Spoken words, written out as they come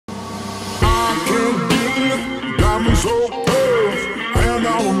coming so close, and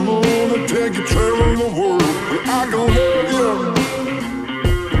I'm gonna take you traveling the world. I can love you,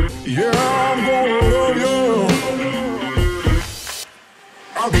 yeah, I'm gonna love you.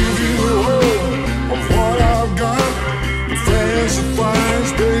 I'll give you the whole of what I've got, the fancy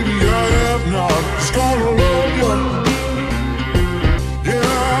finds, baby, I have not. Just gonna love you,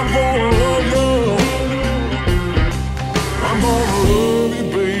 yeah, I'm gonna love you. I'm gonna love you,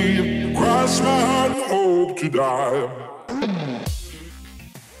 baby, cross my heart and hope to die.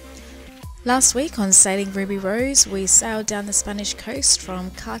 Last week on Sailing Ruby Rose, we sailed down the Spanish coast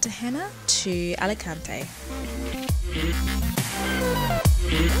from Cartagena to Alicante.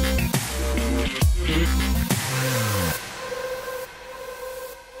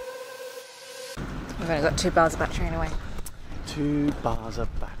 We've only got 2 bars of battery anyway. 2 bars of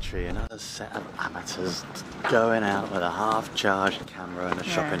battery, another set of amateurs going out with a half-charged camera and a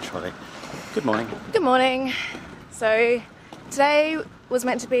shopping trolley. Good morning. Good morning. So today was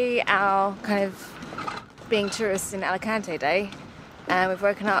meant to be our kind of being tourists in Alicante day, and we've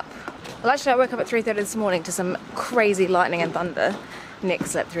woken up, well actually I woke up at 3:30 this morning to some crazy lightning and thunder. Nick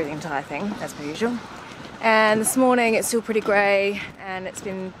slept through the entire thing, as per usual. And this morning it's still pretty grey, and it's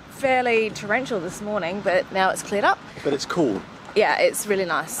been fairly torrential this morning, but now it's cleared up. But it's cool. Yeah, it's really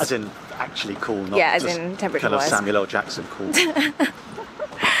nice. As in actually cool, not yeah, as just in temperature kind of wise. Samuel L. Jackson cool.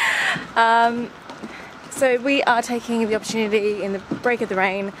 So we are taking the opportunity in the break of the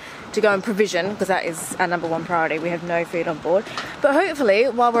rain to go and provision, because that is our #1 priority. We have no food on board. But hopefully,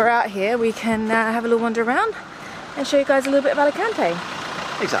 while we're out here, we can have a little wander around and show you guys a little bit of Alicante.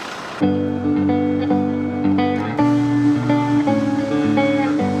 Exactly.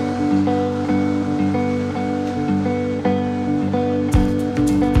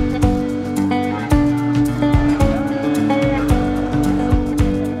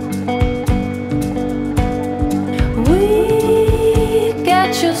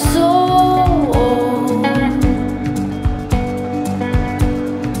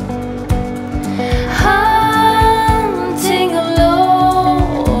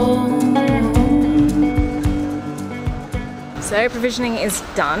 So provisioning is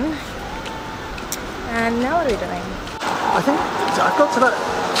done, and now what are we doing? I think I've got to that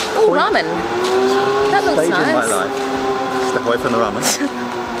Oh, ramen! That looks stage nice. in my life. Step away from the ramen.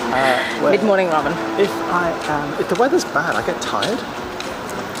 Mid-morning ramen. If the weather's bad, I get tired.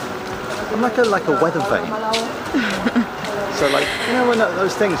 I'm like a weather vane. So like, you know when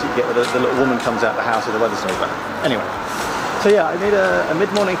those things you get where the little woman comes out the house with the weather's so bad. Anyway, so yeah, I need a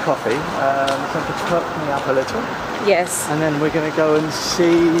mid-morning coffee, something to perk me up a little. Yes. And then we're going to go and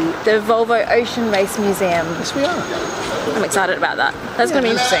see the Volvo Ocean Race Museum. Yes, we are. I'm excited about that. That's going to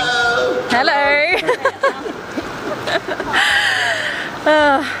be interesting. Hello!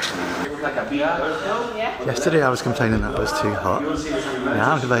 Yesterday I was complaining that it was too hot.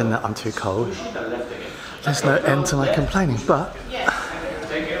 Now I'm complaining that I'm too cold. There's no end to my complaining, but it's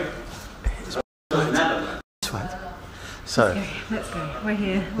sweat. So, let's go. We're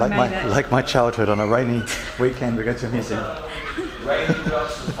here. like my childhood on a rainy weekend, we go to a museum.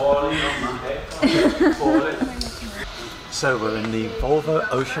 So we're in the Volvo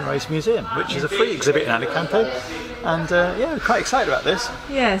Ocean Race Museum, which is a free exhibit in Alicante, and yeah, we're quite excited about this.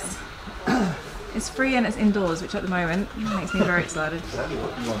 Yes. It's free and it's indoors, which at the moment makes me very excited.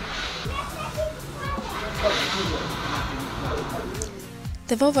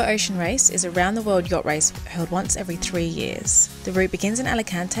 The Volvo Ocean Race is a round-the-world yacht race held once every 3 years. The route begins in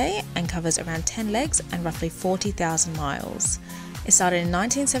Alicante and covers around 10 legs and roughly 40,000 miles. It started in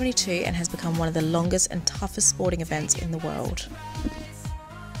 1972 and has become one of the longest and toughest sporting events in the world.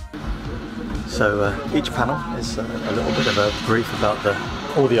 So each panel is a little bit of a brief about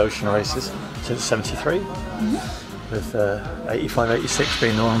all the ocean races since '73, with 85, 86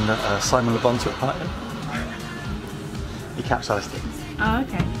 being the one that Simon Le Bon took part in. He capsized it. Oh,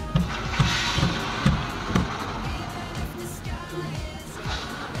 okay.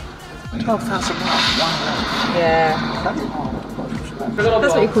 $12,000 miles, wow. Yeah.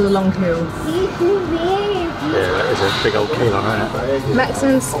 That's what you call a long keel. Yeah, that is a big old keel on, isn't it?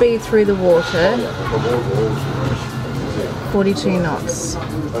 Maximum speed through the water, 42 knots.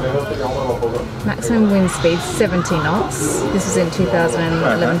 Maximum wind speed, 70 knots. This was in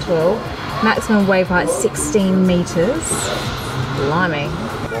 2011-12. Maximum wave height, 16 meters. Blimey.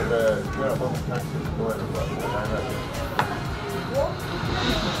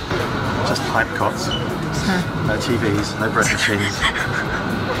 Just pipe cots. No TVs, no bread machines.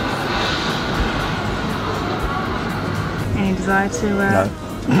 Any desire to...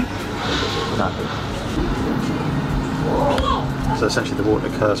 No. So essentially the water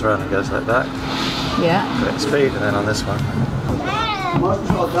curves around and goes like that. Yeah. Quick speed, and then on this one.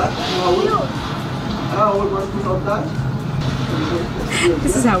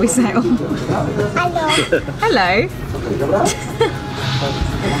 This is how we sail. Hello.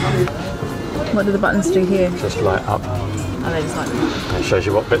 What do the buttons do here? Just light up. Oh, they just like them. It shows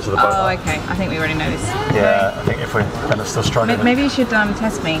you what bits of the boat. Oh, okay. I think we already know this. Yeah, I think if we're kind of still struggling. Maybe you should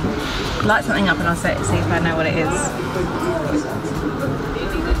test me. Light something up and I'll see if I know what it is.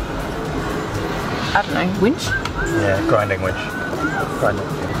 I don't know. Winch? Yeah, grinding winch. Grinding.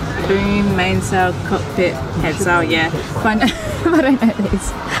 Boom, mainsail, cockpit, headsail, yeah. If I don't know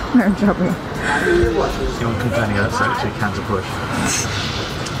these, we're in trouble. You're complaining about so you can to push.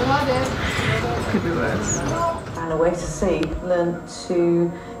 Could be worse. And away to sea, learnt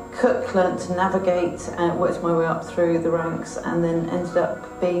to cook, learnt to navigate, and worked my way up through the ranks, and then ended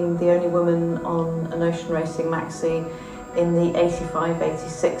up being the only woman on an ocean racing maxi in the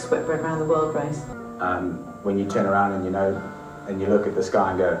 85-86 Whitbread Round the World race. When you turn around and you look at this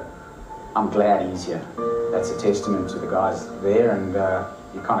guy and go, I'm glad he's here. That's a testament to the guys there, and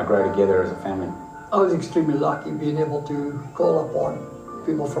you kind of grow together as a family. I was extremely lucky being able to call upon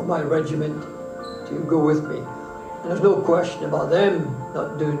people from my regiment to go with me. And there's no question about them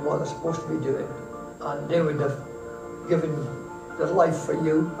not doing what they're supposed to be doing. And they would have given their life for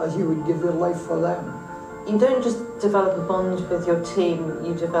you as you would give your life for them. You don't just develop a bond with your team,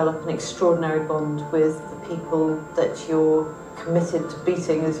 you develop an extraordinary bond with the people that you're committed to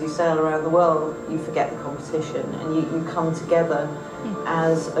beating as you sail around the world. You forget the competition and you come together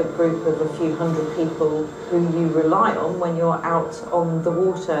as a group of a few hundred people who you rely on when you're out on the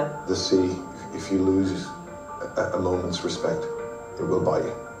water. The sea, if you lose a moment's respect, it will bite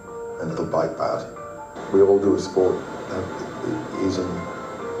you, and it'll bite bad. We all do a sport that is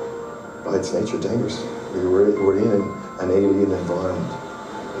by its nature dangerous. We're in an alien environment,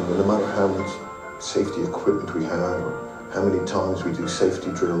 and no matter how much safety equipment we have, or how many times we do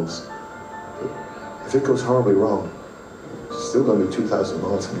safety drills, if it goes horribly wrong, it's still going to be 2,000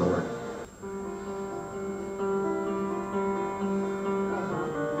 miles from nowhere.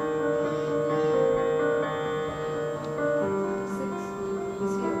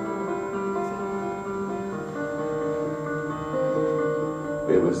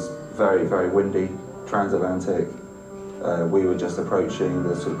 It was very, very windy, transatlantic. We were just approaching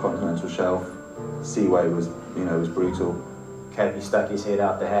the sort of continental shelf. Seaway was, was brutal. Capey stuck his head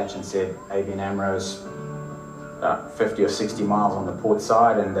out the hatch and said, ABN AMRO's about 50 or 60 miles on the port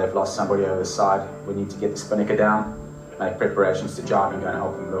side and they've lost somebody over the side. We need to get the spinnaker down, make preparations to jibe and go and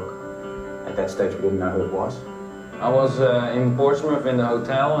help him look. At that stage we didn't know who it was. I was in Portsmouth in the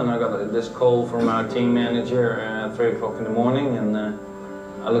hotel and I got this call from our team manager at 3 o'clock in the morning, and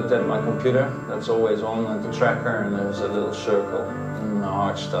I looked at my computer, that's always on at the tracker, and there was a little circle and my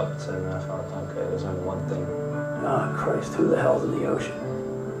heart stopped and I thought, okay, there's only one thing. Oh Christ, who the hell's in the ocean?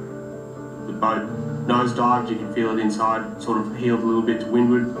 The boat nosedived, you can feel it inside, sort of heeled a little bit to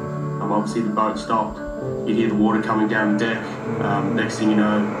windward. Obviously the boat stopped, you'd hear the water coming down the deck. Next thing you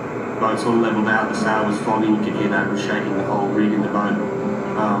know, the boat sort of leveled out, the sail was flogging, you could hear that, it was shaking the whole rig in the boat.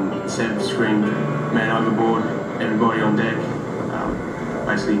 Seb screamed, man overboard, everybody on deck.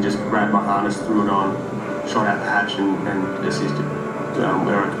 Basically just grabbed my harness, threw it on, shot out the hatch and assisted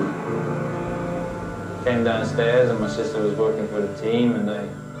where I could. Came downstairs and my sister was working for the team and they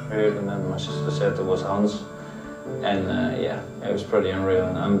heard, and then my sister said it was Hans. And yeah, it was pretty unreal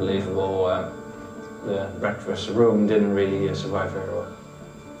and unbelievable. The breakfast room didn't really survive very well.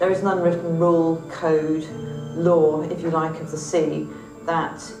 There is an unwritten rule, code, law, if you like, of the sea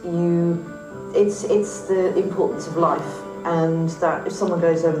that it's the importance of life, and that if someone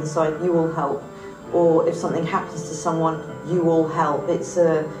goes over the side, you will help, or if something happens to someone, you will help. It's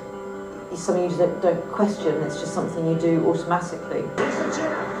something you don't question, it's just something you do automatically.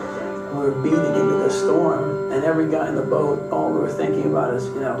 We were beating into the storm, and every guy in the boat, all we were thinking about is,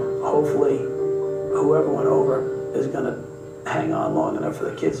 hopefully whoever went over is going to hang on long enough for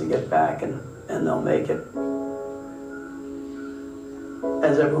the kids to get back and they'll make it.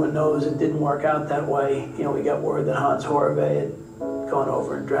 As everyone knows, it didn't work out that way. We got word that Hans Horve had gone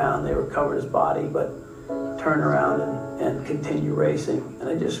over and drowned. They recovered his body, but turned around and continued racing. And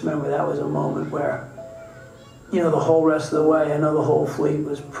I just remember that was a moment where, the whole rest of the way, I know the whole fleet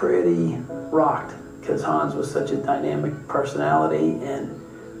was pretty rocked because Hans was such a dynamic personality, and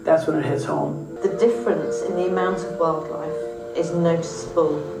that's when it hits home. The difference in the amount of wildlife is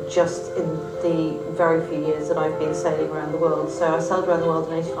noticeable just in the very few years that I've been sailing around the world. So I sailed around the world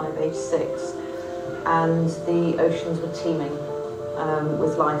in 85, 86, and the oceans were teeming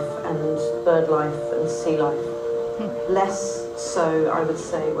with life and bird life and sea life. Less So I would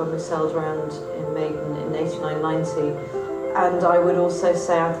say when we sailed around in Maiden in 89-90, and I would also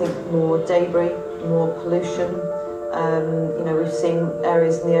say I think more debris, more pollution. You know, we've seen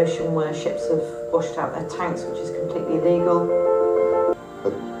areas in the ocean where ships have washed out their tanks, which is completely illegal.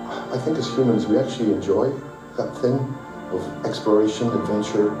 But I think as humans we actually enjoy that thing of exploration,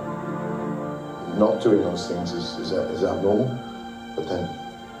 adventure. Not doing those things is abnormal, but then,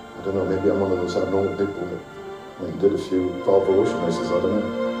 I don't know, maybe I'm one of those abnormal people that did a few Volvo Ocean Races, I don't know.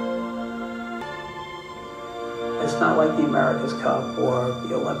 It's not like the America's Cup or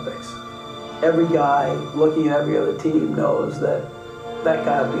the Olympics. Every guy looking at every other team knows that that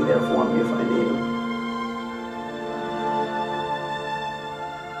guy will be there for me if I need him.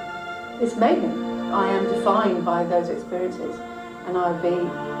 It's Maiden. I am defined by those experiences, and I'll be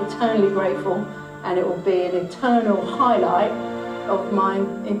eternally grateful, and it will be an eternal highlight of my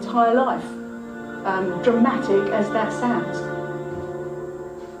entire life. Dramatic as that sounds.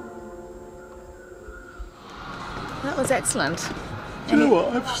 That was excellent. Do you know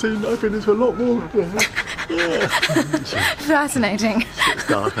what? I've been into a lot more. Yeah. Fascinating. It's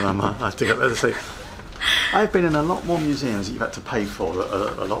dark and I have to get there to see. I've been in a lot more museums that you've had to pay for that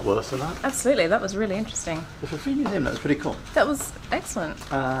are a lot worse than that. Absolutely, that was really interesting. The free museum, that was pretty cool. That was excellent.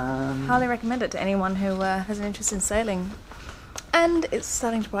 Highly recommend it to anyone who has an interest in sailing. And it's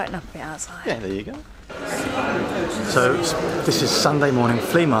starting to brighten up a bit outside. Yeah, there you go. So this is Sunday morning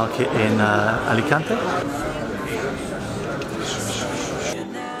flea market in Alicante.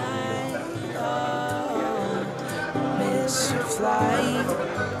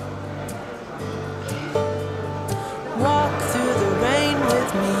 Walk through the rain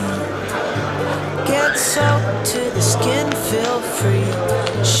with me. Get soaked to the skin, feel free.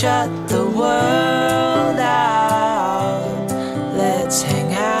 Shut the world out. Let's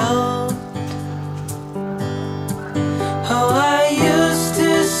hang out. Oh, I used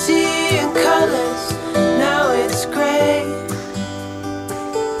to see in colors, now it's gray.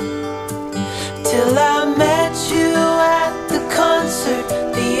 Till I met you at the concert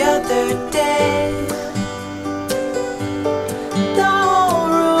the other day. The whole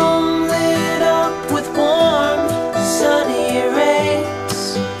room lit up with warm, sunny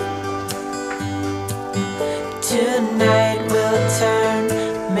rays. Tonight we'll turn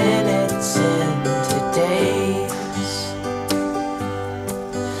minutes into days,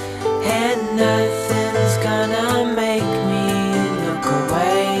 and nothing's gonna make me look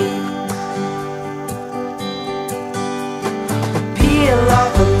away. Peel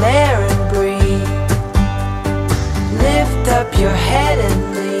off a layer and breathe. Lift up your head and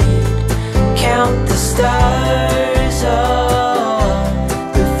lead. Count the stars up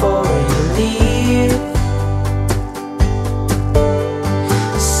before you leave.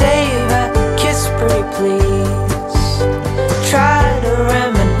 Save a kiss, pretty please. Try to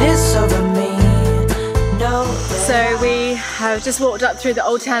reminisce over me. No. So we have just walked up through the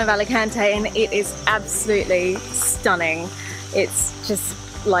old town of Alicante and it is absolutely stunning. It's just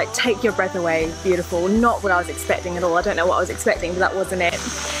like take your breath away, beautiful. Not what I was expecting at all. I don't know what I was expecting, but that wasn't it.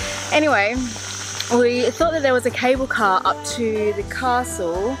 Anyway, we thought that there was a cable car up to the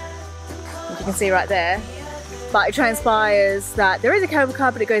castle, as you can see right there, but it transpires that there is a cable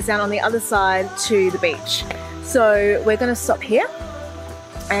car, but it goes down on the other side to the beach. So we're going to stop here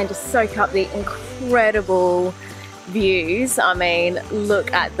and just soak up the incredible views. I mean,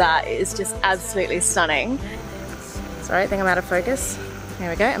 look at that. It is just absolutely stunning. Sorry, I think I'm out of focus. Here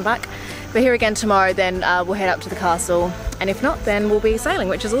we go, I'm back. But here again tomorrow, then we'll head up to the castle. And if not, then we'll be sailing,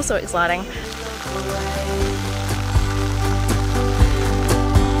 which is also exciting.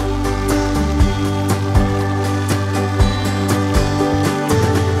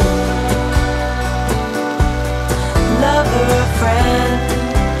 Lover or friend.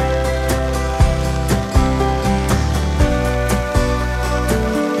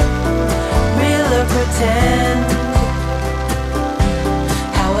 Real or pretend.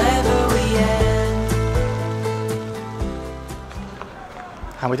 However we end.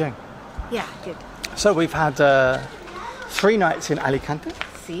 How are we doing? Yeah, good. So we've had 3 nights in Alicante.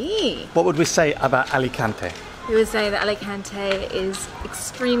 See. What would we say about Alicante? We would say that Alicante is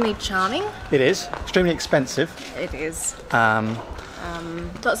extremely charming. It is extremely expensive. It is.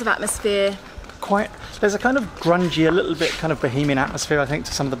 Lots of atmosphere. There's a kind of grungy, a little bit kind of bohemian atmosphere, I think,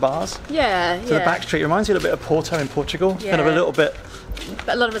 to some of the bars. Yeah, So the back street reminds you a little bit of Porto in Portugal. Yeah. Kind of a little bit.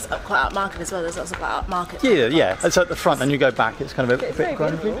 But a lot of it's quite upmarket as well. There's lots of like upmarket. Yeah. It's at the front, and you go back. It's kind of a It's bit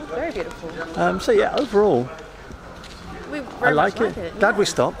very grungy. beautiful. Very beautiful. So yeah, overall, We I very like much it. Glad we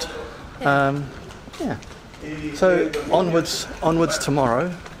stopped. Yeah. So onwards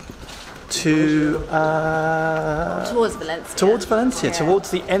tomorrow to towards Valencia. Towards Valencia,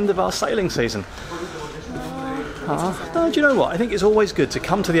 towards the end of our sailing season. No, do you know what? I think it's always good to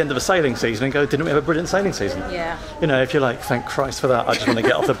come to the end of a sailing season and go, didn't we have a brilliant sailing season? Yeah. You know, if you're like, thank Christ for that, I just want to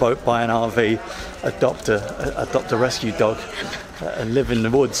get off the boat, buy an RV, adopt a rescue dog, and live in the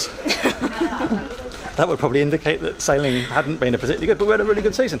woods. That would probably indicate that sailing hadn't been a particularly good, but we had a really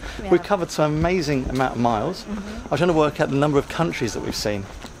good season. Yeah. We've covered some amazing amount of miles. I was trying to work out the number of countries that we've seen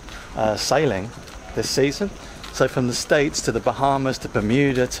sailing this season. So from the States to the Bahamas to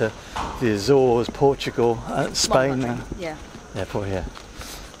Bermuda to the Azores, Portugal, Spain. Yeah. Yeah.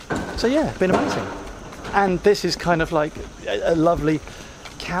 So yeah, been amazing. And this is kind of like a lovely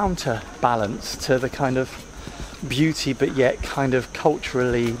counterbalance to the kind of beauty but yet kind of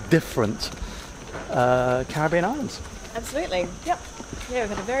culturally different Caribbean islands. Absolutely. Yep. Yeah, we've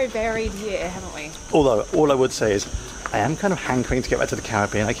had a very varied year, haven't we? Although all I would say is I am kind of hankering to get back to the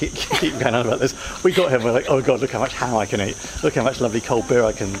Caribbean. I keep going on about this. We got here and we're like, oh God, look how much ham I can eat. Look how much lovely cold beer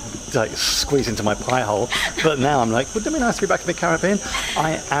I can like squeeze into my pie hole. But now I'm like, wouldn't it be nice to be back in the Caribbean?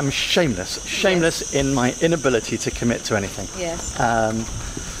 I am shameless in my inability to commit to anything. Yes.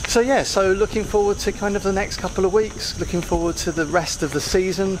 So looking forward to kind of the next couple of weeks, looking forward to the rest of the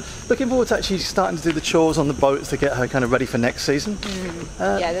season, looking forward to actually starting to do the chores on the boats to get her kind of ready for next season.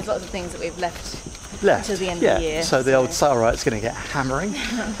 Yeah, there's lots of things that we've left until the end of the year. So the old Sarahite's going to get hammering,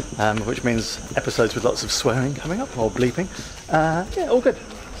 which means episodes with lots of swearing coming up, or bleeping. All good.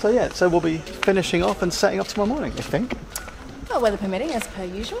 So we'll be finishing off and setting off tomorrow morning, I think. Well, weather permitting, as per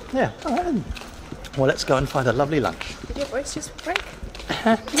usual. Yeah, all right then. Well, let's go and find a lovely lunch. Did your voice just break?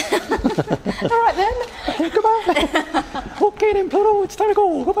 All right then. Goodbye. Okay then, Pluto, it's time to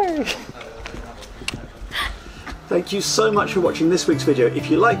go. Goodbye. Thank you so much for watching this week's video. If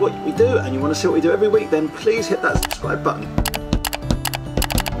you like what we do and you want to see what we do every week, then please hit that subscribe button.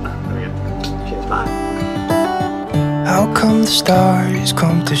 There we go. Cheers, bye. How come the stars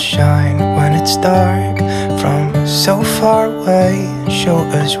come to shine when it's dark from so far away and show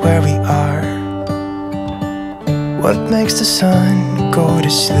us where we are? What makes the sun go to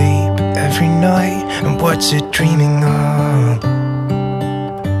sleep every night, and what's it dreaming of?